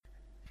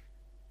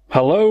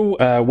Hello,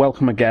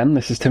 welcome again.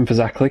 This is Tim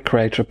Fazakli,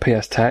 creator of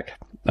PSTEC.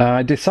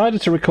 I decided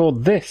to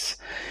record this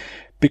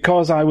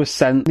because I was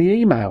sent the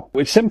email,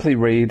 which simply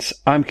reads,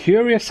 "I'm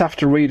curious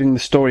after reading the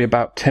story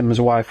about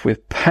Tim's wife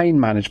with pain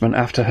management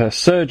after her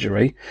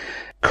surgery.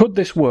 Could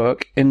this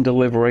work in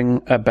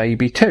delivering a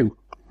baby too?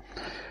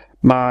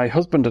 My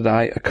husband and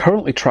I are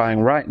currently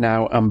trying right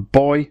now, and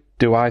boy,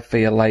 do I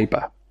fear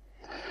labour."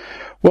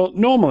 Well,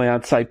 normally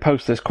I'd say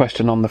post this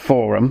question on the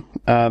forum.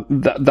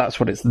 That's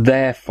what it's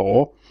there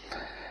for.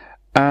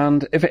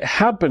 And if it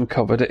had been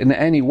covered in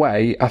any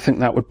way, I think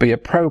that would be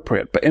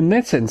appropriate. But in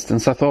this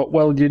instance, I thought,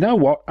 well, you know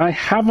what? I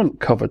haven't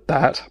covered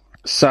that,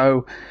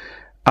 so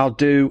I'll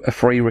do a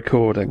free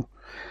recording.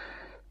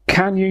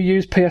 Can you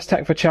use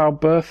PSTEC for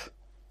childbirth?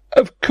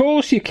 Of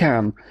course you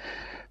can.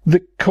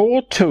 The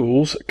core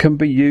tools can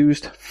be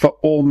used for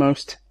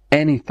almost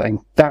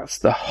anything. That's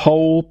the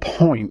whole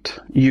point.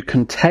 You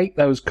can take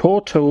those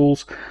core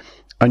tools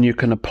and you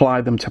can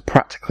apply them to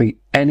practically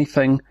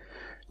anything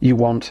you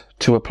want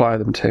to apply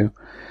them to.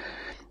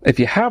 If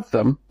you have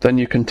them, then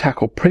you can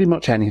tackle pretty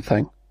much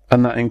anything,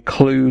 and that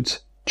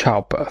includes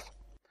childbirth.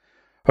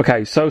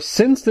 Okay, so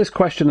since this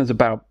question is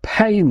about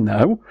pain,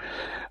 though,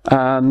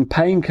 and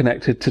pain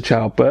connected to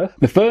childbirth,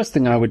 the first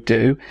thing I would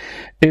do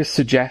is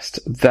suggest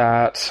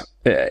that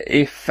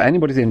if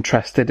anybody's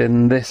interested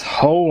in this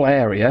whole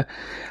area,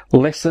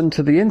 listen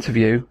to the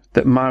interview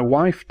that my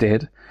wife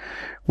did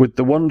with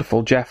the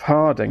wonderful Jeff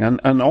Harding. And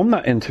on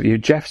that interview,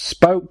 Jeff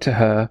spoke to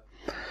her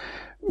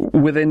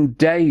within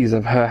days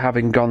of her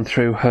having gone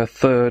through her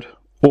third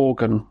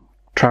organ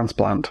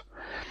transplant.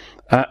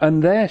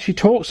 And there she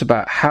talks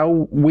about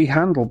how we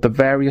handled the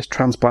various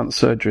transplant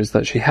surgeries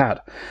that she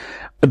had.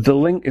 The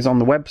link is on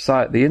the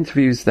website, the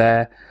interview's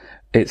there,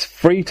 it's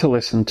free to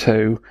listen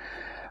to,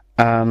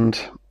 and,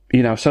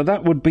 so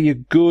that would be a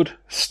good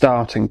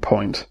starting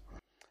point.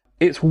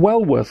 It's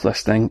well worth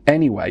listening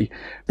anyway,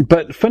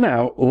 but for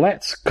now,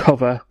 let's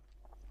cover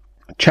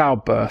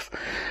childbirth.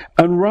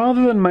 And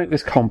rather than make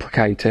this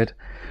complicated,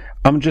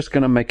 I'm just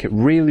going to make it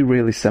really,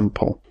 really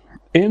simple.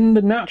 In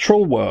the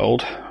natural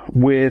world,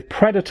 with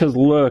predators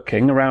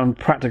lurking around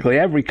practically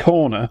every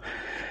corner,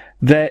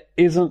 there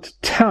isn't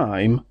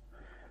time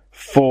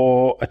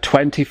for a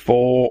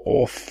 24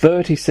 or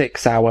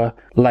 36-hour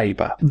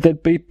labour.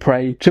 There'd be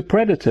prey to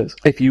predators.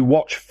 If you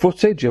watch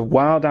footage of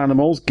wild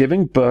animals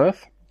giving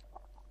birth,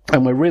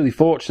 and we're really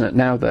fortunate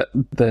now that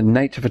the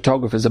nature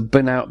photographers have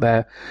been out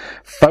there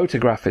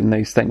photographing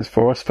these things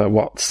for us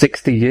for,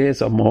 60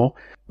 years or more.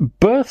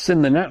 Births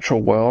in the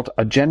natural world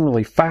are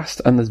generally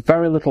fast and there's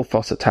very little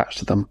fuss attached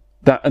to them.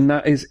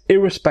 That is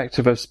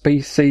irrespective of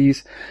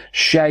species,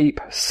 shape,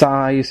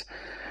 size.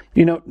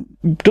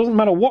 Doesn't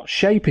matter what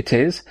shape it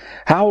is,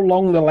 how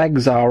long the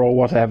legs are or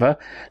whatever,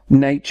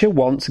 nature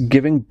wants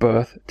giving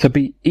birth to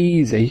be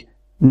easy,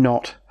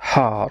 not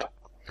hard.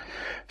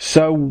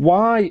 So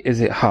why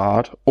is it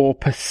hard, or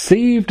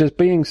perceived as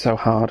being so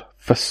hard,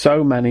 for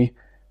so many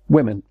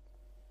women?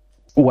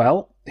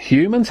 Well,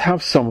 humans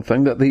have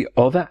something that the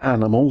other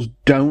animals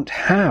don't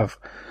have.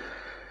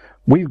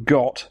 We've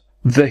got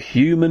the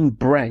human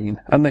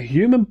brain, and the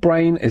human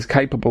brain is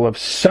capable of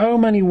so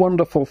many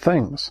wonderful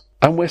things.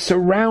 And we're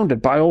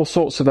surrounded by all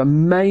sorts of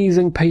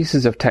amazing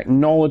pieces of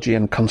technology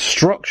and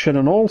construction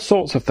and all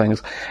sorts of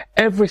things.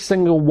 Every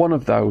single one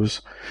of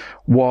those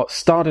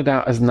started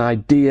out as an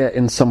idea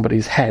in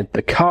somebody's head.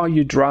 The car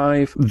you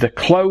drive, the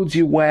clothes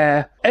you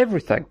wear,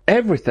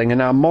 everything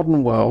in our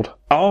modern world,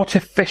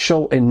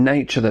 artificial in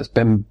nature, that's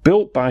been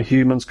built by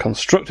humans,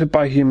 constructed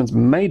by humans,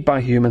 made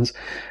by humans,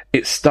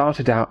 it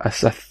started out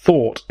as a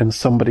thought in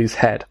somebody's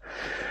head.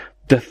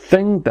 The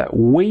thing that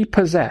we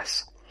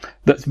possess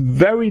that's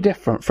very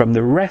different from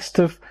the rest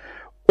of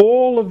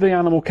all of the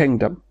animal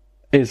kingdom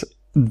is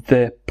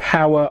the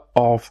power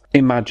of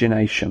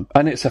imagination.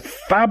 And it's a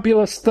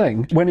fabulous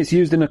thing when it's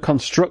used in a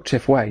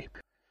constructive way.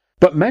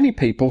 But many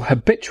people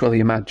habitually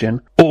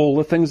imagine all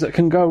the things that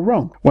can go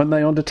wrong when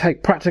they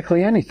undertake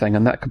practically anything,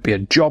 and that could be a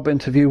job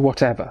interview,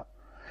 whatever.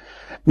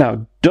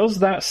 Now, does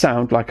that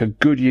sound like a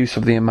good use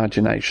of the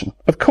imagination?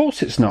 Of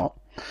course it's not.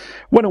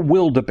 When a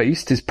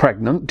wildebeest is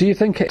pregnant, do you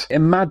think it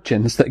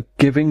imagines that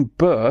giving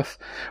birth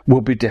will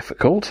be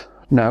difficult?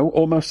 No,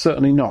 almost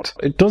certainly not.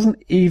 It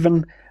doesn't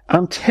even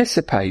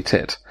anticipate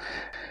it.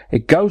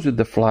 It goes with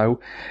the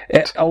flow.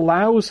 It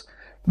allows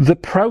the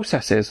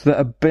processes that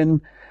have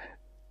been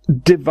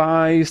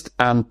devised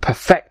and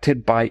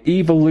perfected by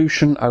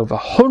evolution over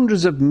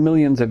hundreds of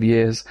millions of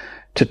years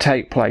to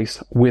take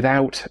place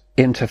without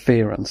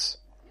interference.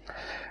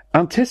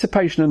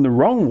 Anticipation in the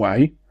wrong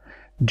way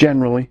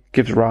generally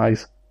gives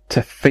rise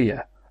to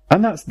fear.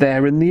 And that's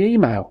there in the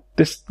email.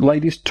 This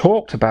lady's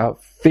talked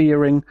about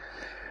fearing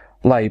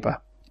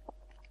labour.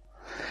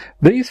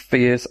 These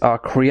fears are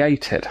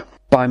created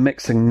by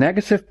mixing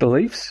negative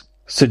beliefs,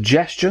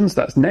 suggestions,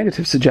 that's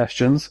negative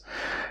suggestions,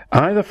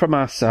 either from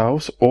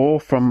ourselves or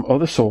from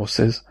other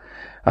sources,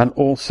 and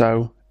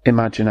also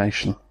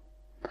imagination.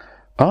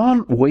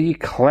 Aren't we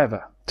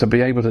clever to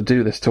be able to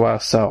do this to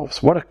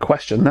ourselves? What a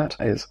question that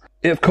is.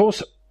 Of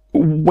course,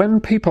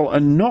 when people are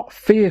not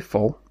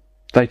fearful,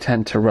 they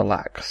tend to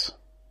relax.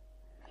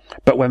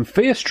 But when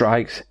fear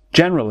strikes,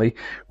 generally,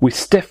 we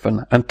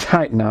stiffen and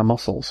tighten our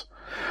muscles.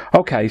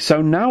 Okay,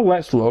 so now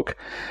let's look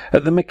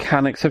at the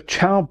mechanics of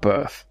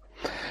childbirth.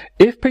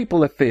 If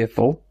people are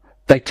fearful,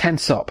 they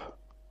tense up.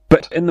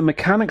 But in the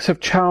mechanics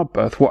of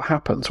childbirth, what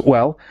happens?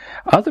 Well,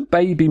 as a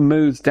baby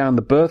moves down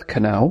the birth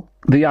canal,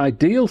 the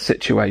ideal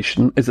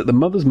situation is that the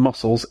mother's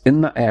muscles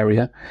in that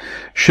area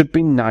should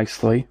be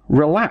nicely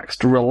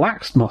relaxed.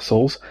 Relaxed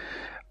muscles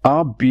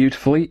are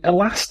beautifully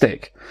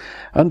elastic,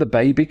 and the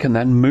baby can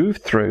then move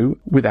through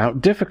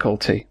without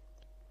difficulty.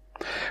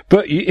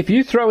 But if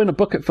you throw in a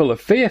bucket full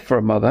of fear for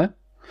a mother,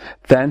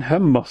 then her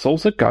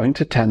muscles are going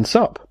to tense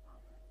up.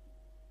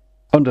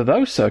 Under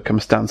those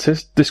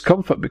circumstances,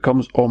 discomfort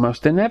becomes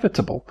almost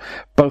inevitable,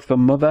 both for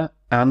mother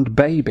and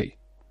baby.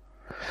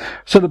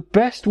 So the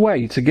best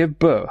way to give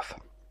birth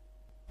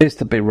is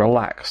to be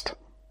relaxed,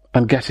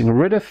 and getting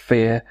rid of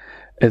fear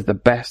is the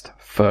best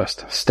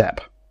first step.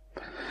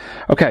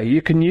 Okay,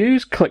 you can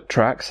use click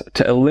tracks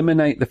to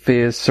eliminate the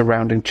fears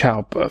surrounding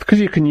childbirth, because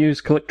you can use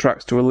click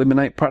tracks to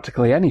eliminate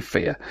practically any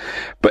fear.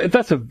 But if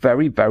that's a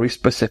very, very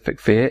specific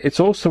fear,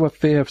 it's also a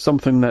fear of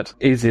something that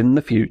is in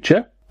the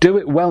future. Do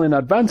it well in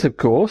advance, of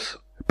course,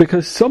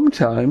 because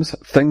sometimes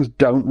things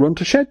don't run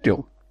to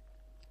schedule.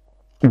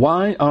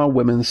 Why are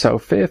women so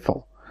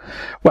fearful?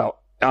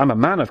 Well, I'm a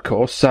man, of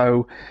course,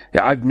 so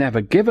I've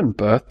never given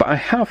birth, but I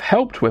have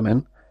helped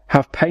women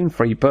have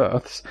pain-free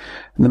births,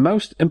 and the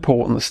most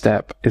important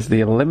step is the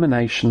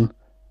elimination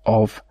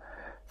of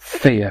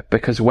fear,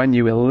 because when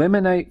you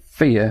eliminate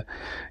fear,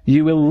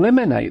 you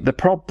eliminate the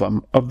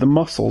problem of the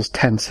muscles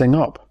tensing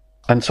up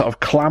and sort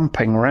of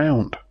clamping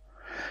round,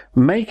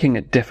 making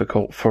it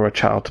difficult for a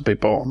child to be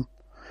born.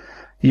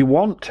 You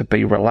want to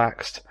be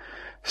relaxed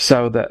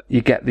so that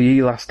you get the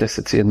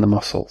elasticity in the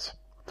muscles.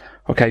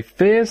 Okay,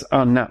 fears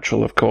are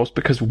natural, of course,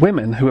 because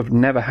women who have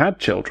never had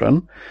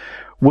children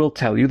will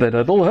tell you that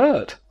it'll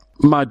hurt.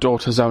 My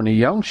daughter's only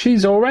young.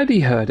 She's already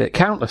heard it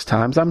countless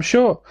times, I'm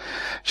sure.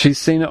 She's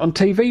seen it on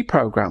TV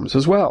programmes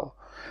as well.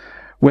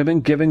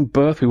 Women giving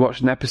birth. We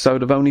watched an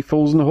episode of Only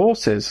Fools and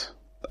Horses,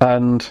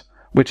 and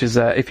which is,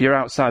 if you're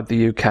outside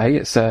the UK,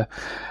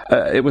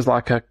 it was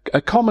like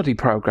a comedy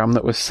programme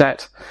that was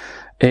set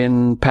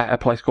in a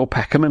place called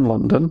Peckham in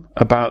London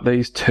about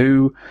these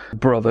two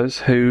brothers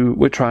who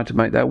were trying to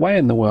make their way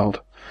in the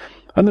world.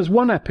 And there's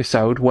one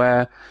episode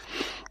where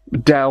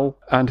Del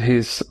and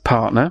his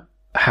partner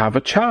have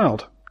a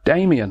child,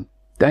 Damien.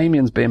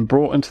 Damien's being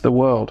brought into the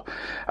world,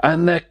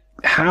 and they're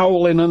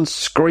howling and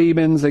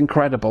screaming's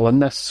incredible, and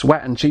they're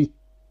sweating. She's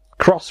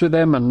cross with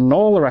him and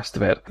all the rest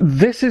of it.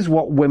 This is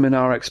what women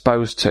are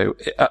exposed to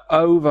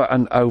over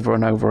and over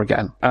and over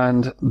again.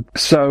 And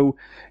so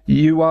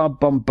you are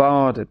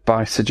bombarded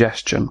by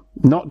suggestion,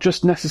 not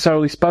just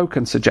necessarily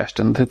spoken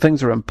suggestion. The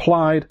things are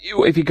implied.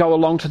 If you go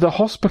along to the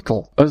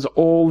hospital, there's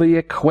all the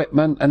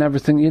equipment and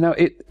everything,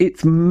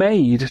 it's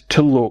made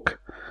to look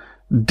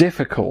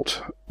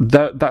difficult.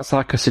 That's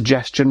like a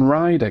suggestion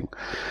riding.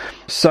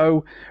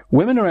 So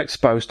women are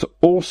exposed to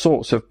all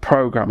sorts of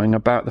programming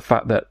about the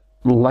fact that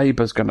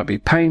labour's going to be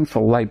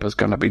painful, labour's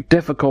going to be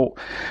difficult.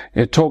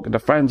 You're talking to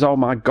friends, oh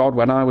my God,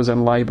 when I was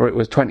in labour it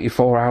was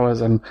 24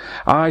 hours and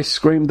I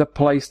screamed the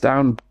place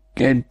down,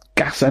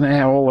 gas and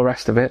air, all the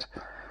rest of it.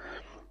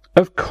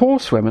 Of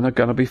course women are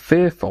going to be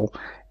fearful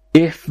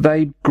if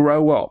they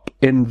grow up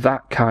in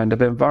that kind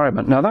of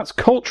environment. Now that's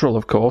cultural,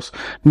 of course.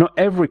 Not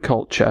every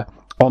culture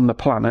on the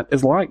planet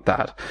is like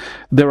that.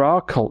 There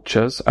are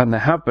cultures, and there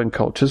have been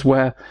cultures,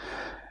 where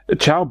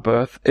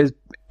childbirth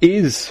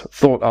is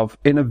thought of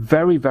in a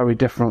very, very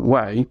different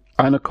way.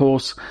 And of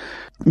course,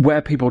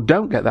 where people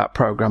don't get that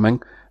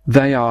programming,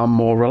 they are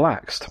more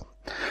relaxed.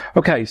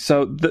 Okay,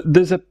 so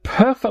there's a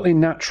perfectly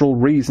natural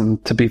reason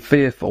to be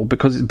fearful,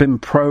 because it's been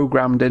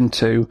programmed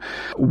into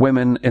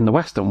women in the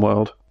Western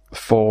world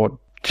for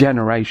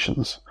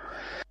generations.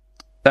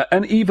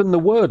 And even the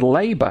word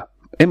labour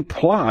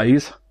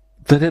implies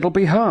that it'll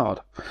be hard.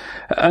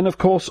 And of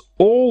course,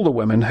 all the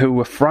women who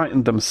were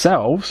frightened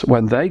themselves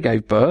when they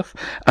gave birth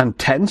and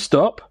tensed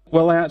up,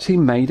 well, they actually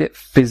made it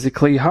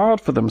physically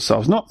hard for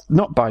themselves,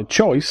 not by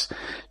choice,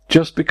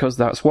 just because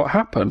that's what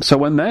happened. So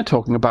when they're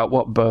talking about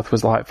what birth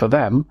was like for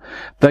them,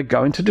 they're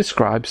going to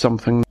describe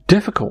something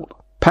difficult,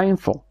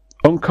 painful,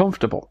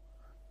 uncomfortable.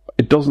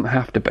 It doesn't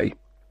have to be.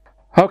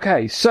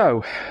 Okay,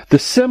 so the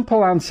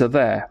simple answer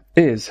there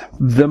is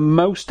the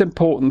most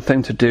important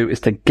thing to do is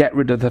to get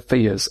rid of the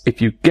fears.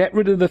 If you get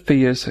rid of the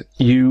fears,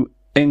 you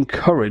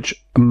encourage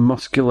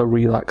muscular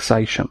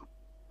relaxation.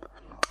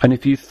 And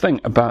if you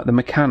think about the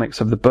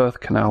mechanics of the birth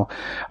canal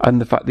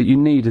and the fact that you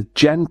need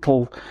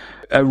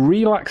a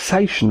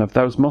relaxation of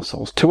those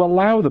muscles to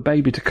allow the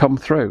baby to come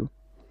through,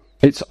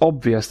 it's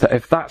obvious that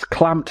if that's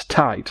clamped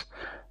tight,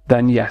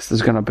 then yes,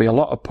 there's going to be a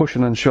lot of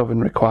pushing and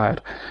shoving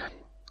required.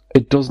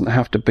 It doesn't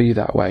have to be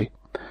that way.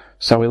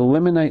 So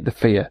eliminate the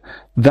fear.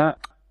 That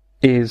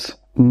is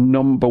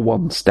number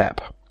one step.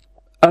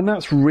 And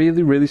that's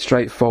really, really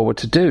straightforward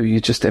to do.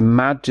 You just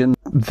imagine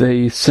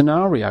the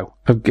scenario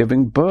of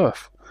giving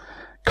birth.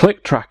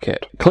 Click track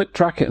it. Click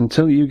track it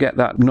until you get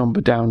that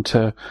number down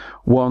to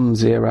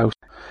 10.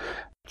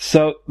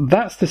 So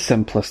that's the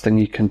simplest thing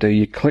you can do.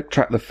 You click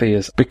track the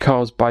fears,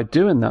 because by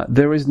doing that,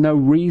 there is no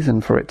reason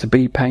for it to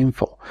be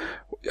painful.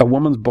 A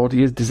woman's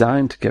body is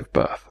designed to give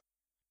birth.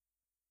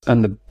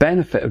 And the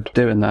benefit of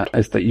doing that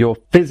is that your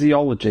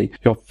physiology,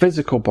 your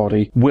physical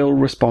body, will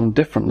respond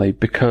differently,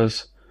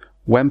 because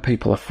when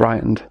people are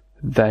frightened,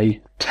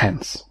 they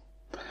tense.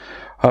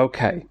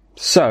 Okay,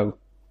 so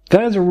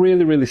there's a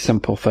really, really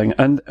simple thing.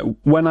 And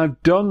when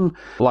I've done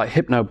like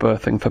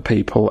hypnobirthing for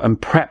people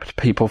and prepped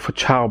people for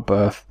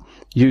childbirth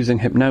using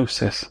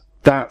hypnosis,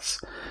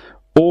 that's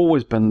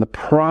always been the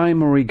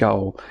primary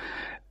goal.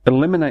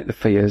 Eliminate the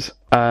fears,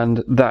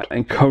 and that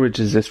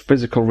encourages this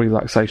physical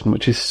relaxation,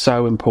 which is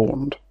so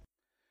important.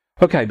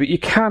 Okay, but you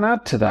can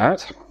add to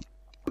that,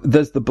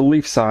 there's the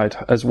belief side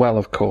as well,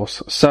 of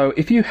course. So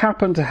if you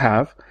happen to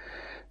have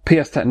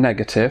PSTEC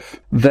negative,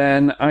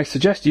 then I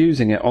suggest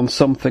using it on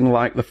something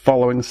like the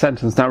following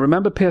sentence. Now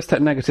remember,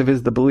 PSTEC negative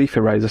is the belief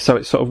eraser, so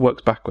it sort of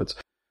works backwards.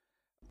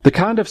 The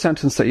kind of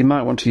sentence that you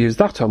might want to use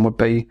that on would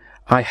be,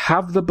 I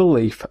have the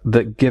belief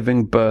that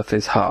giving birth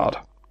is hard.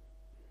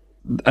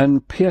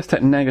 And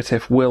PSTEC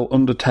negative will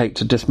undertake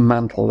to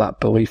dismantle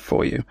that belief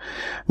for you.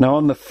 Now,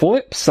 on the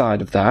flip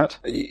side of that,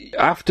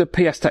 after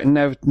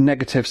PSTEC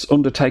negative's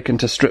undertaken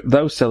to strip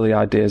those silly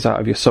ideas out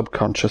of your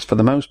subconscious for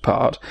the most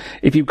part,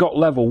 if you've got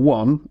level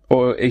 1,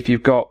 or if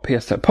you've got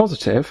PSTEC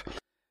positive,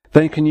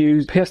 then you can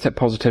use PSTEC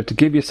positive to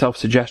give yourself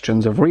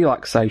suggestions of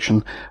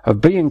relaxation, of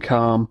being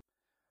calm,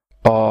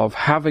 of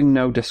having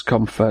no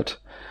discomfort,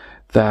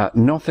 that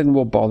nothing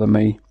will bother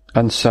me,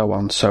 and so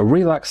on. So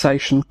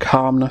relaxation,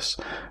 calmness,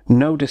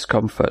 no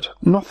discomfort,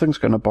 nothing's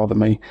going to bother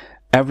me,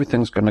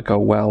 everything's going to go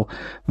well.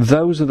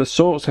 Those are the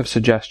sorts of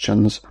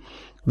suggestions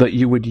that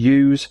you would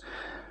use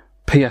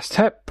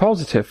PSTEC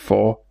positive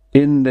for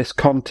in this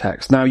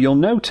context. Now you'll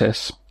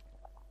notice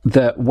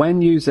that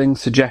when using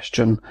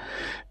suggestion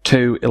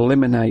to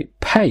eliminate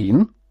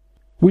pain,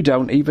 we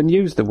don't even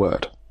use the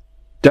word.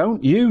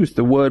 Don't use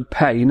the word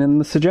pain in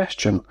the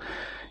suggestion.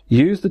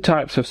 Use the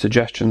types of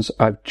suggestions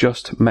I've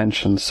just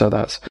mentioned. So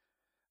that's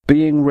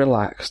being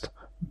relaxed,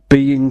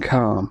 being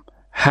calm,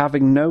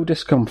 having no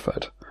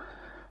discomfort.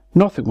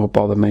 Nothing will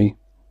bother me.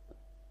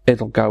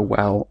 It'll go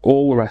well.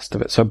 All the rest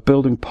of it. So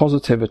building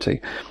positivity,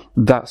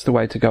 that's the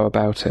way to go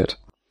about it.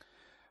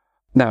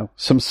 Now,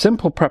 some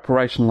simple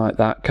preparation like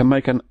that can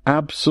make an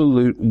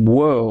absolute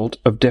world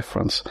of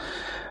difference.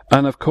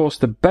 And of course,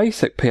 the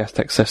basic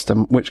PSTEC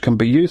system, which can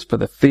be used for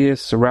the fears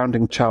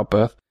surrounding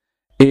childbirth,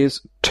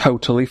 is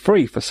totally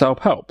free for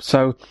self-help.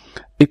 So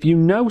if you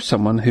know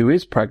someone who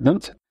is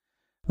pregnant,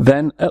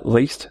 then at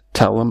least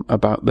tell them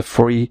about the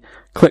free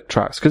click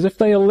tracks. Because if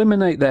they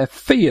eliminate their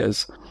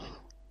fears,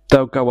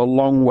 they'll go a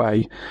long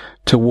way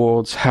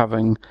towards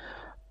having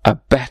a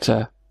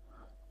better,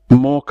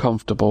 more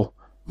comfortable,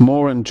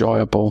 more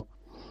enjoyable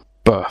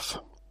birth.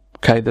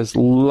 Okay, there's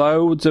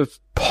loads of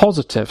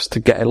positives to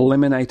get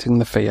eliminating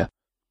the fear.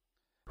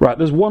 Right,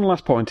 there's one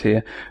last point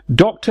here.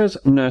 Doctors,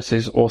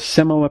 nurses, or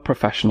similar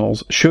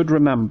professionals should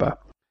remember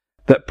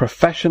that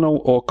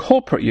professional or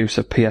corporate use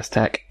of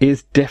PSTEC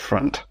is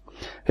different.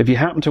 If you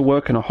happen to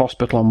work in a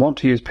hospital and want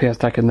to use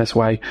PSTEC in this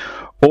way,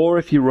 or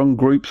if you run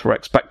groups for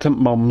expectant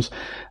mums,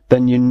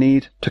 then you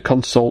need to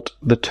consult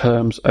the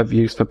terms of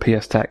use for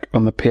PSTEC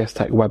on the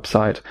PSTEC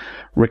website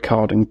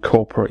regarding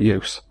corporate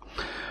use.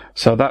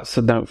 So that's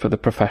a note for the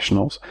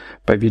professionals.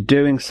 But if you're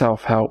doing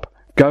self-help,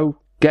 go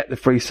get the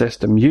free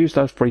system, use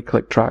those free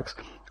click tracks,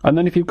 and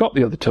then if you've got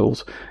the other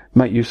tools,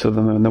 make use of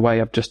them in the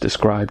way I've just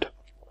described.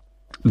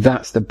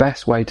 That's the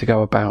best way to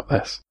go about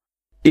this.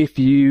 If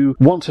you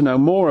want to know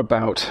more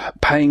about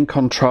pain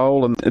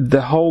control and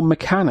the whole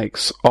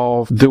mechanics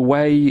of the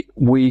way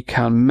we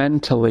can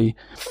mentally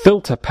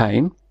filter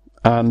pain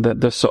and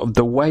the sort of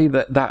the way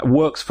that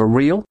works for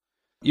real,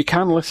 you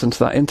can listen to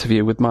that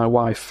interview with my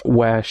wife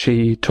where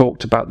she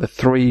talked about the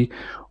 3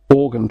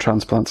 organ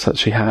transplants that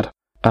she had.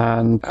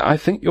 And I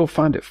think you'll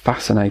find it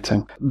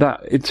fascinating.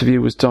 That interview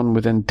was done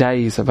within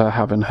days of her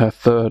having her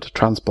 3rd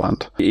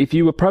transplant. If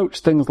you approach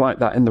things like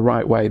that in the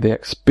right way, the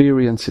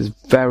experience is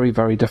very,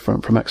 very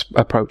different from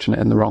approaching it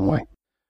in the wrong way.